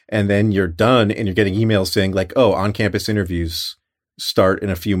 And then you're done and you're getting emails saying like, oh, on-campus interviews start in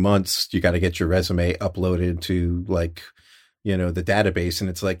a few months. You got to get your resume uploaded to like, the database. And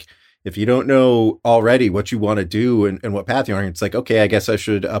it's like, if you don't know already what you want to do and what path you're on, it's like, okay, I guess I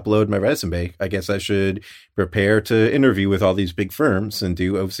should upload my resume. I guess I should prepare to interview with all these big firms and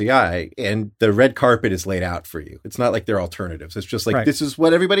do OCI. And the red carpet is laid out for you. It's not like they're alternatives. It's just like, This is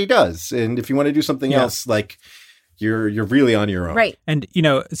what everybody does. And if you want to do something else, like you're really on your own. Right. And,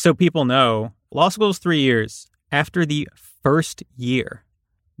 so people know law school is 3 years. After the first year,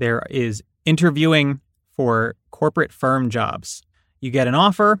 there is interviewing for corporate firm jobs. You get an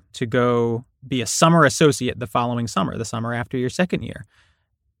offer to go be a summer associate the following summer, the summer after your second year.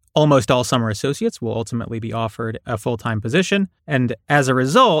 Almost all summer associates will ultimately be offered a full-time position. And as a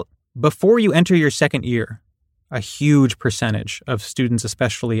result, before you enter your second year, a huge percentage of students,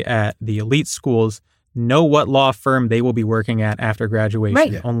 especially at the elite schools, know what law firm they will be working at after graduation.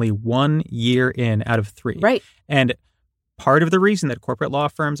 Right. Yeah. Only 1 year in out of 3. Right. And part of the reason that corporate law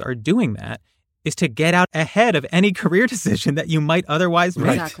firms are doing that is to get out ahead of any career decision that you might otherwise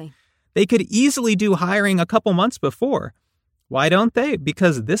make. Exactly. They could easily do hiring a couple months before. Why don't they?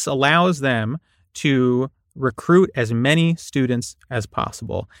 Because this allows them to recruit as many students as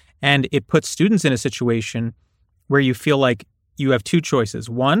possible. And it puts students in a situation where you feel like you have two choices.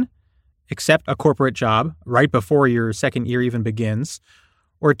 One, accept a corporate job right before your second year even begins.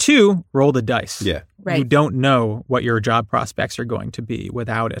 Or two, roll the dice. Yeah. Right. You don't know what your job prospects are going to be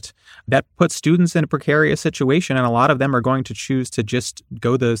without it. That puts students in a precarious situation, and a lot of them are going to choose to just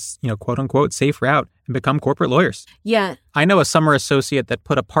go this, quote unquote, safe route and become corporate lawyers. Yeah. I know a summer associate that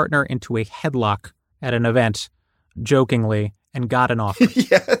put a partner into a headlock at an event, jokingly, and got an offer.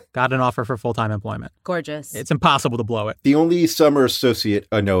 Yeah. Got an offer for full-time employment. Gorgeous. It's impossible to blow it. The only summer associate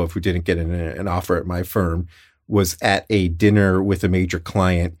I know of who didn't get an offer at my firm was at a dinner with a major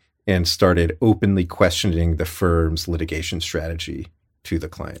client and started openly questioning the firm's litigation strategy to the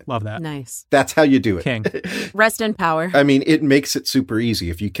client. Love that. Nice. That's how you do it. King. Rest in power. I mean, it makes it super easy.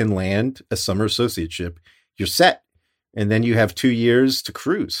 If you can land a summer associateship, you're set. And then you have 2 years to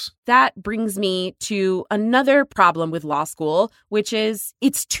cruise. That brings me to another problem with law school, which is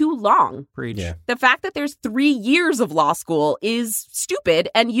it's too long. Preach. Yeah. The fact that there's 3 years of law school is stupid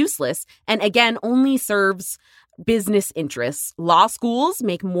and useless, and again, only serves business interests. Law schools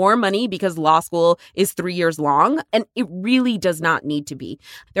make more money because law school is 3 years long, and it really does not need to be.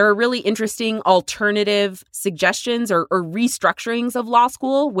 There are really interesting alternative suggestions or restructurings of law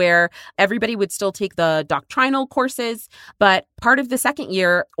school where everybody would still take the doctrinal courses, but part of the second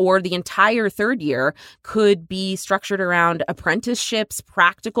year or the entire third year could be structured around apprenticeships,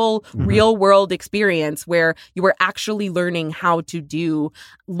 practical, real-world experience where you are actually learning how to do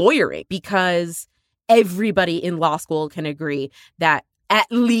lawyering, because everybody in law school can agree that at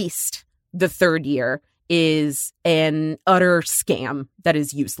least the third year is an utter scam that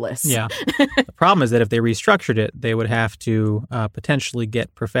is useless. Yeah. The problem is that if they restructured it, they would have to potentially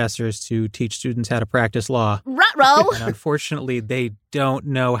get professors to teach students how to practice law. Ruh-roh. And unfortunately, they don't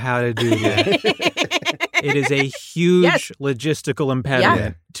know how to do that. It is a huge logistical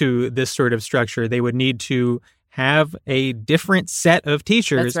impediment to this sort of structure. They would need to have a different set of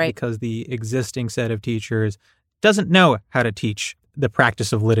teachers because the existing set of teachers doesn't know how to teach the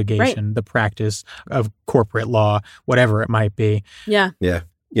practice of litigation, the practice of corporate law, whatever it might be. Yeah. Yeah.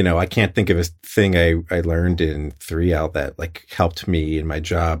 You know, I can't think of a thing I learned in 3L that like helped me in my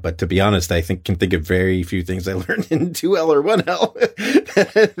job. But to be honest, I can think of very few things I learned in 2L or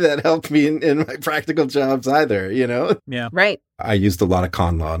 1L that helped me in my practical jobs either, you know? Yeah. Right. I used a lot of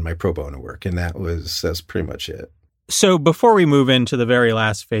con law in my pro bono work, and that's pretty much it. So before we move into the very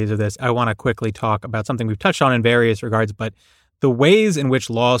last phase of this, I want to quickly talk about something we've touched on in various regards, but the ways in which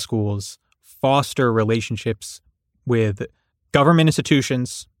law schools foster relationships with government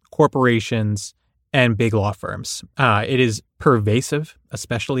institutions, corporations, and big law firms. It is pervasive,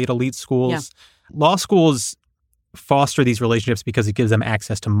 especially at elite schools. Yeah. Law schools foster these relationships because it gives them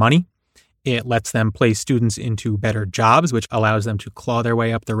access to money. It lets them place students into better jobs, which allows them to claw their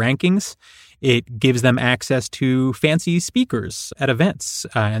way up the rankings. It gives them access to fancy speakers at events,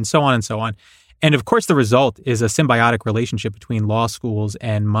 and so on and so on. And of course, the result is a symbiotic relationship between law schools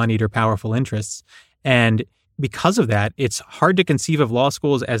and moneyed or powerful interests. And because of that, it's hard to conceive of law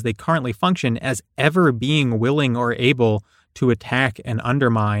schools as they currently function as ever being willing or able to attack and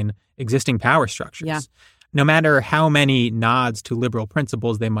undermine existing power structures. Yeah. No matter how many nods to liberal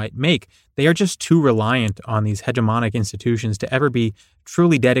principles they might make, they are just too reliant on these hegemonic institutions to ever be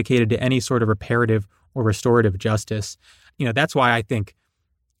truly dedicated to any sort of reparative or restorative justice. You know, that's why I think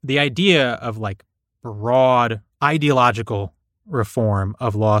the idea of like broad ideological reform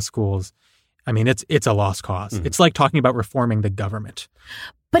of law schools, I mean, it's a lost cause. It's like talking about reforming the government.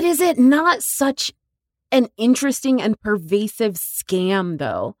 But is it not such an interesting and pervasive scam,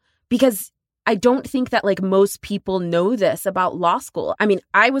 though? Because I don't think that like most people know this about law school. I mean,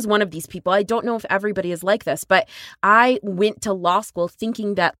 I was one of these people. I don't know if everybody is like this, but I went to law school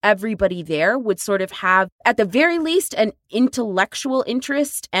thinking that everybody there would sort of have, at the very least, an intellectual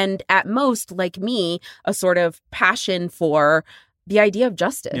interest and at most, like me, a sort of passion for the idea of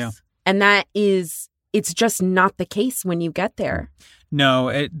justice. Yeah. And it's just not the case when you get there.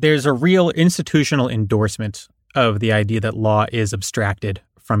 No, there's a real institutional endorsement of the idea that law is abstracted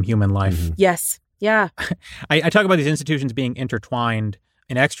from human life. Yes. Yeah. I talk about these institutions being intertwined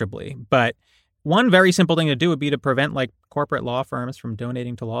inextricably, but one very simple thing to do would be to prevent like corporate law firms from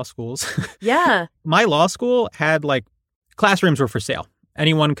donating to law schools. Yeah. My law school had like classrooms were for sale.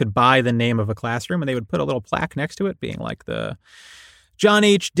 Anyone could buy the name of a classroom and they would put a little plaque next to it being like the John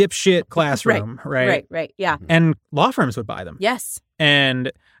H. Dipshit classroom, right? Right. Yeah. And law firms would buy them. Yes.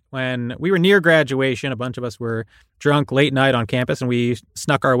 And when we were near graduation, a bunch of us were drunk late night on campus and we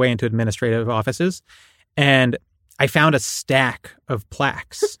snuck our way into administrative offices. And I found a stack of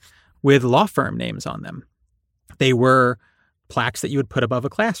plaques with law firm names on them. They were plaques that you would put above a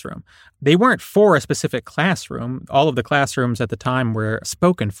classroom. They weren't for a specific classroom. All of the classrooms at the time were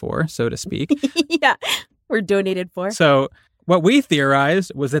spoken for, so to speak. Yeah. We're donated for. So what we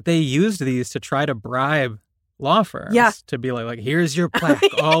theorized was that they used these to try to bribe law firms to be like, here's your plaque.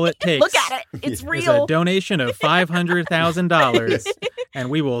 All it takes. Look at it. It's is real. a donation of $500,000, and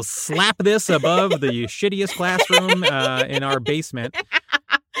we will slap this above the shittiest classroom in our basement,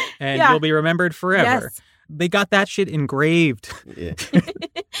 and you'll be remembered forever. Yes. They got that shit engraved. Yeah.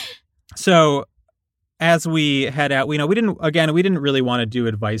 So as we head out, we didn't really want to do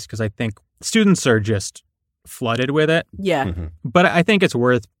advice because I think students are just flooded with it. Yeah. Mm-hmm. But I think it's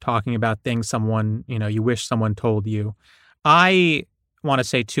worth talking about things someone, you wish someone told you. I want to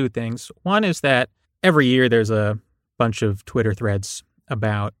say two things. One is that every year there's a bunch of Twitter threads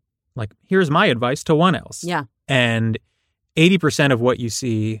about, like, here's my advice to 1Ls. Yeah. And 80% of what you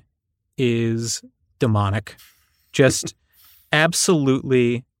see is demonic. Just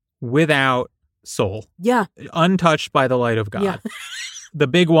absolutely without soul. Yeah. Untouched by the light of God. Yeah. The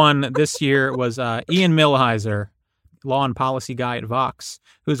big one this year was Ian Millhiser, law and policy guy at Vox,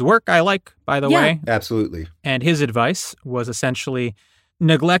 whose work I like, by the way. Absolutely. And his advice was essentially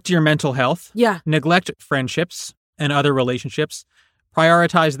neglect your mental health, Yeah. neglect friendships and other relationships,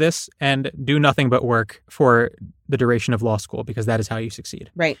 prioritize this, and do nothing but work for the duration of law school, because that is how you succeed.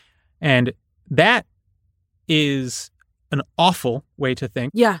 Right. And that is an awful way to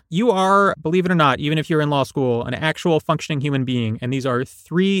think. Yeah. You are, believe it or not, even if you're in law school, an actual functioning human being, and these are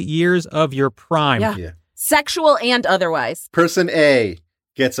 3 years of your prime. Yeah. Yeah. Sexual and otherwise. Person A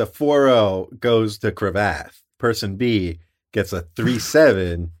gets a 4.0, goes to Cravath. Person B gets a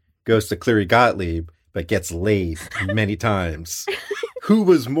 3.7, goes to Cleary Gottlieb, but gets laid many times. Who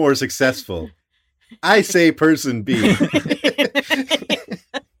was more successful? I say person B.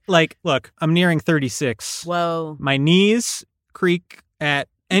 Like, look, I'm nearing 36. Whoa. My knees creak at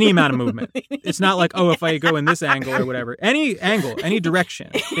any amount of movement. It's not like, oh, if I go in this angle or whatever. Any angle, any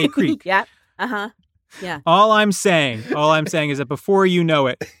direction, they creak. Yeah. Uh-huh. Yeah. All I'm saying is that before you know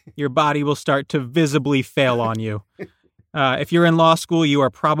it, your body will start to visibly fail on you. If you're in law school, you are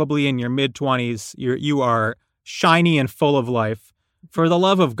probably in your mid-20s. You are shiny and full of life. For the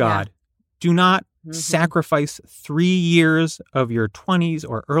love of God, do not sacrifice 3 years of your 20s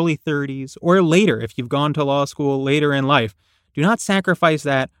or early 30s or later, if you've gone to law school later in life. Do not sacrifice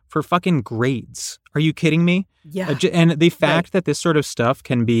that for fucking grades. Are you kidding me? Yeah. And the fact that this sort of stuff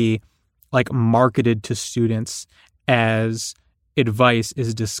can be like marketed to students as advice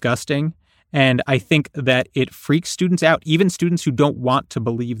is disgusting. And I think that it freaks students out, even students who don't want to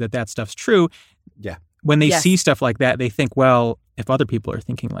believe that that stuff's true. Yeah. When they see stuff like that, they think, well, if other people are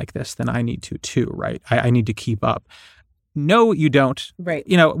thinking like this, then I need to too, right? I need to keep up. No, you don't. Right.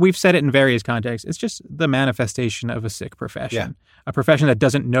 We've said it in various contexts. It's just the manifestation of a sick profession, a profession that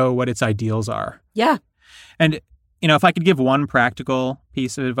doesn't know what its ideals are. Yeah. And, if I could give one practical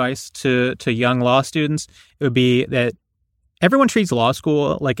piece of advice to young law students, it would be that everyone treats law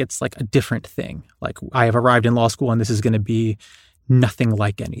school like it's like a different thing. Like, I have arrived in law school and this is going to be nothing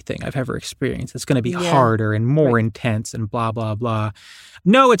like anything I've ever experienced. It's going to be harder and more intense and blah, blah, blah.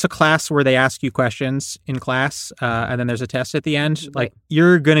 No, it's a class where they ask you questions in class and then there's a test at the end. Right. Like,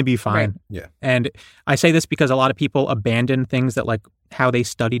 you're going to be fine. Right. Yeah. And I say this because a lot of people abandon things that, like, how they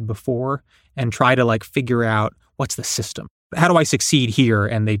studied before and try to, like, figure out what's the system. How do I succeed here?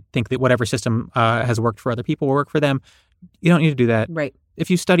 And they think that whatever system has worked for other people will work for them. You don't need to do that. Right. If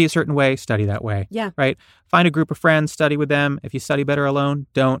you study a certain way, study that way. Yeah. Right? Find a group of friends, study with them. If you study better alone,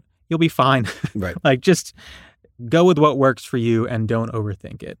 don't. You'll be fine. Right. Like, just go with what works for you and don't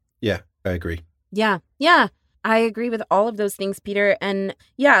overthink it. Yeah, I agree. Yeah. Yeah. I agree with all of those things, Peter. And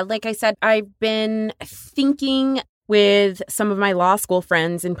yeah, like I said, I've been thinking with some of my law school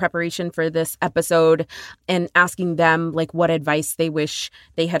friends in preparation for this episode and asking them, like, what advice they wish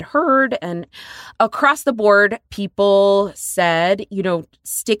they had heard. And across the board, people said,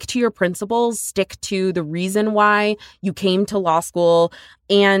 stick to your principles, stick to the reason why you came to law school.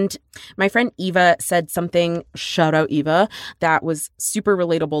 And my friend Eva said something, shout out Eva, that was super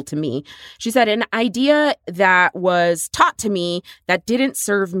relatable to me. She said, an idea that was taught to me that didn't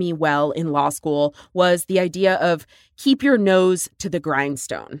serve me well in law school was the idea of keep your nose to the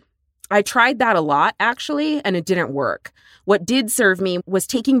grindstone. I tried that a lot, actually, and it didn't work. What did serve me was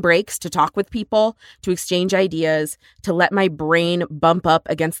taking breaks to talk with people, to exchange ideas, to let my brain bump up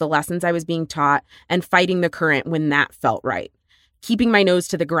against the lessons I was being taught, and fighting the current when that felt right. Keeping my nose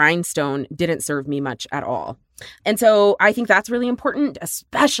to the grindstone didn't serve me much at all. And so I think that's really important,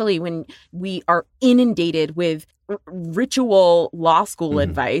 especially when we are inundated with ritual law school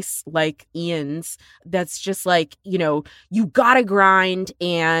advice like Ian's. That's just like, you gotta grind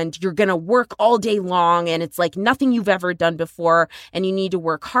and you're gonna work all day long and it's like nothing you've ever done before and you need to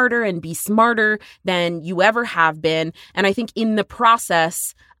work harder and be smarter than you ever have been. And I think in the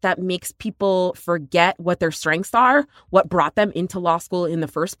process, that makes people forget what their strengths are, what brought them into law school in the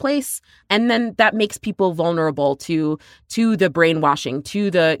first place. And then that makes people vulnerable to the brainwashing,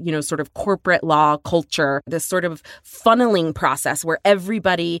 to the, sort of corporate law culture, this sort of funneling process where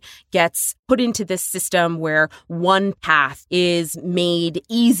everybody gets put into this system where one path is made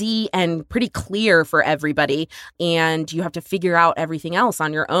easy and pretty clear for everybody. And you have to figure out everything else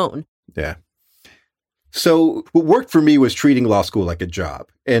on your own. Yeah. So what worked for me was treating law school like a job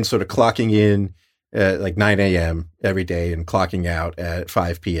and sort of clocking in at like 9 a.m. every day and clocking out at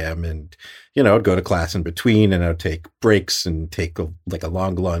 5 p.m. And, I'd go to class in between and I'd take breaks and take a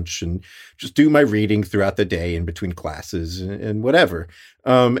long lunch and just do my reading throughout the day in between classes and whatever.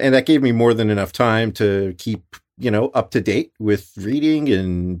 And that gave me more than enough time to keep, up to date with reading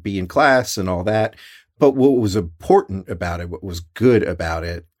and be in class and all that. But what was important about it, what was good about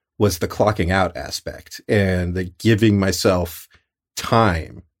it, was the clocking out aspect and the giving myself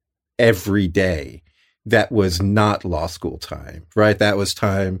time every day that was not law school time, right? That was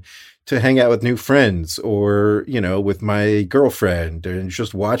time to hang out with new friends or, with my girlfriend and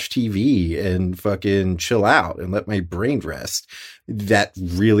just watch TV and fucking chill out and let my brain rest. That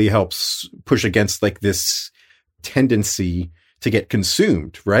really helps push against like this tendency to get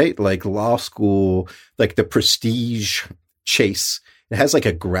consumed, right? Like law school, like the prestige chase, it has like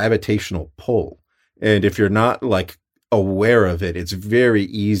a gravitational pull. And if you're not like aware of it, it's very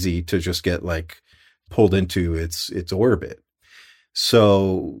easy to just get like pulled into its orbit.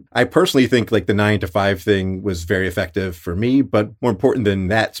 So I personally think like the 9 to 5 thing was very effective for me, but more important than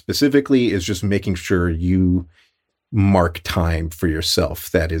that specifically is just making sure you mark time for yourself.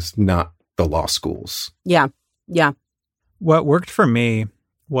 That is not the law schools. Yeah. Yeah. What worked for me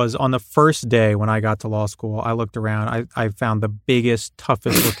was on the first day when I got to law school, I looked around. I found the biggest,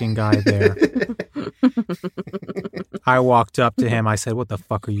 toughest looking guy there. I walked up to him. I said, "What the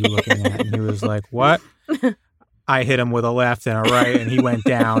fuck are you looking at?" And he was like, "What?" I hit him with a left and a right, and he went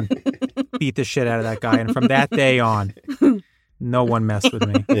down, beat the shit out of that guy. And from that day on, no one messed with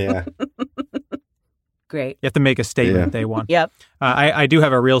me. Yeah. Great. You have to make a statement day one. Yep. I do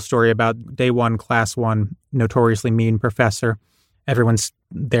have a real story about day one, class one, notoriously mean professor. Everyone's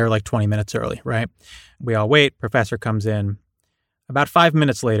there like 20 minutes early, right? We all wait. Professor comes in. About 5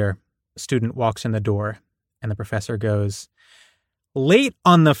 minutes later, a student walks in the door and the professor goes, "Late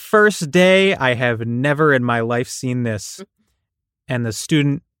on the first day, I have never in my life seen this." And the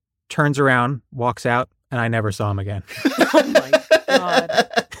student turns around, walks out, and I never saw him again. Oh my God.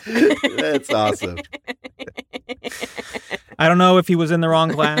 That's awesome. I don't know if he was in the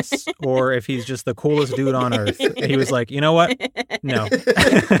wrong class or if he's just the coolest dude on earth. He was like, "You know what? No."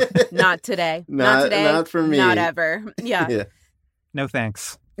 Not today. Not today. Not for me. Not ever. Yeah. No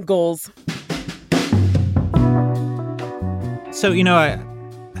thanks. Goals. So, I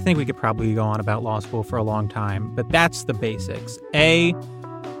think we could probably go on about law school for a long time, but that's the basics. A,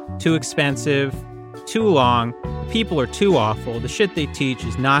 too expensive, too long, people are too awful, the shit they teach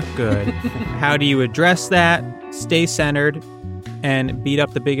is not good. How do you address that? Stay centered and beat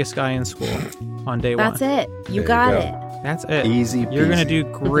up the biggest guy in school on day one. That's it. You There got you go. it. That's it. Easy You're going to peasy.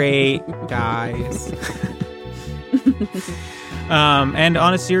 do great, guys. And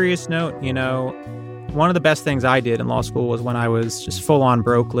on a serious note, one of the best things I did in law school was when I was just full on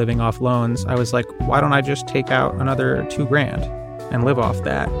broke living off loans. I was like, why don't I just take out another $2,000 and live off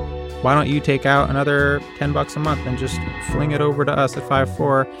that? Why don't you take out another $10 a month and just fling it over to us at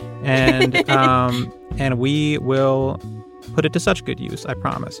 5-4 and we will put it to such good use. I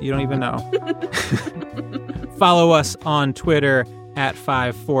promise. You don't even know. Follow us on Twitter at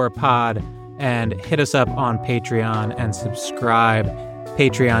 54pod and hit us up on Patreon and subscribe.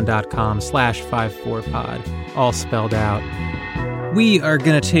 Patreon.com/54pod, all spelled out. We are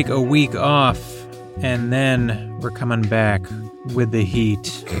going to take a week off and then we're coming back with the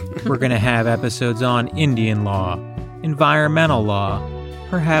heat. We're going to have episodes on Indian law, environmental law,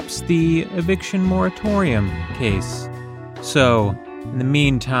 perhaps the eviction moratorium case. So, in the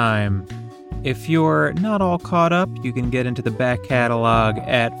meantime, if you're not all caught up, you can get into the back catalog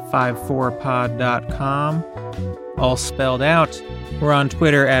at 54pod.com, all spelled out. We're on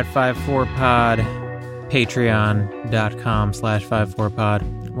Twitter at 54pod,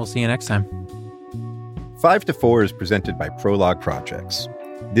 patreon.com/54pod. We'll see you next time. 5 to 4 is presented by Prologue Projects.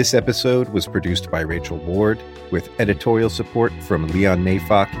 This episode was produced by Rachel Ward with editorial support from Leon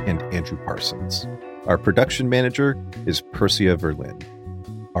Nafok and Andrew Parsons. Our production manager is Persia Verlin.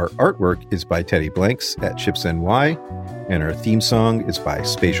 Our artwork is by Teddy Blanks at Chips NY, and our theme song is by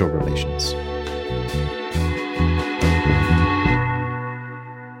Spatial Relations.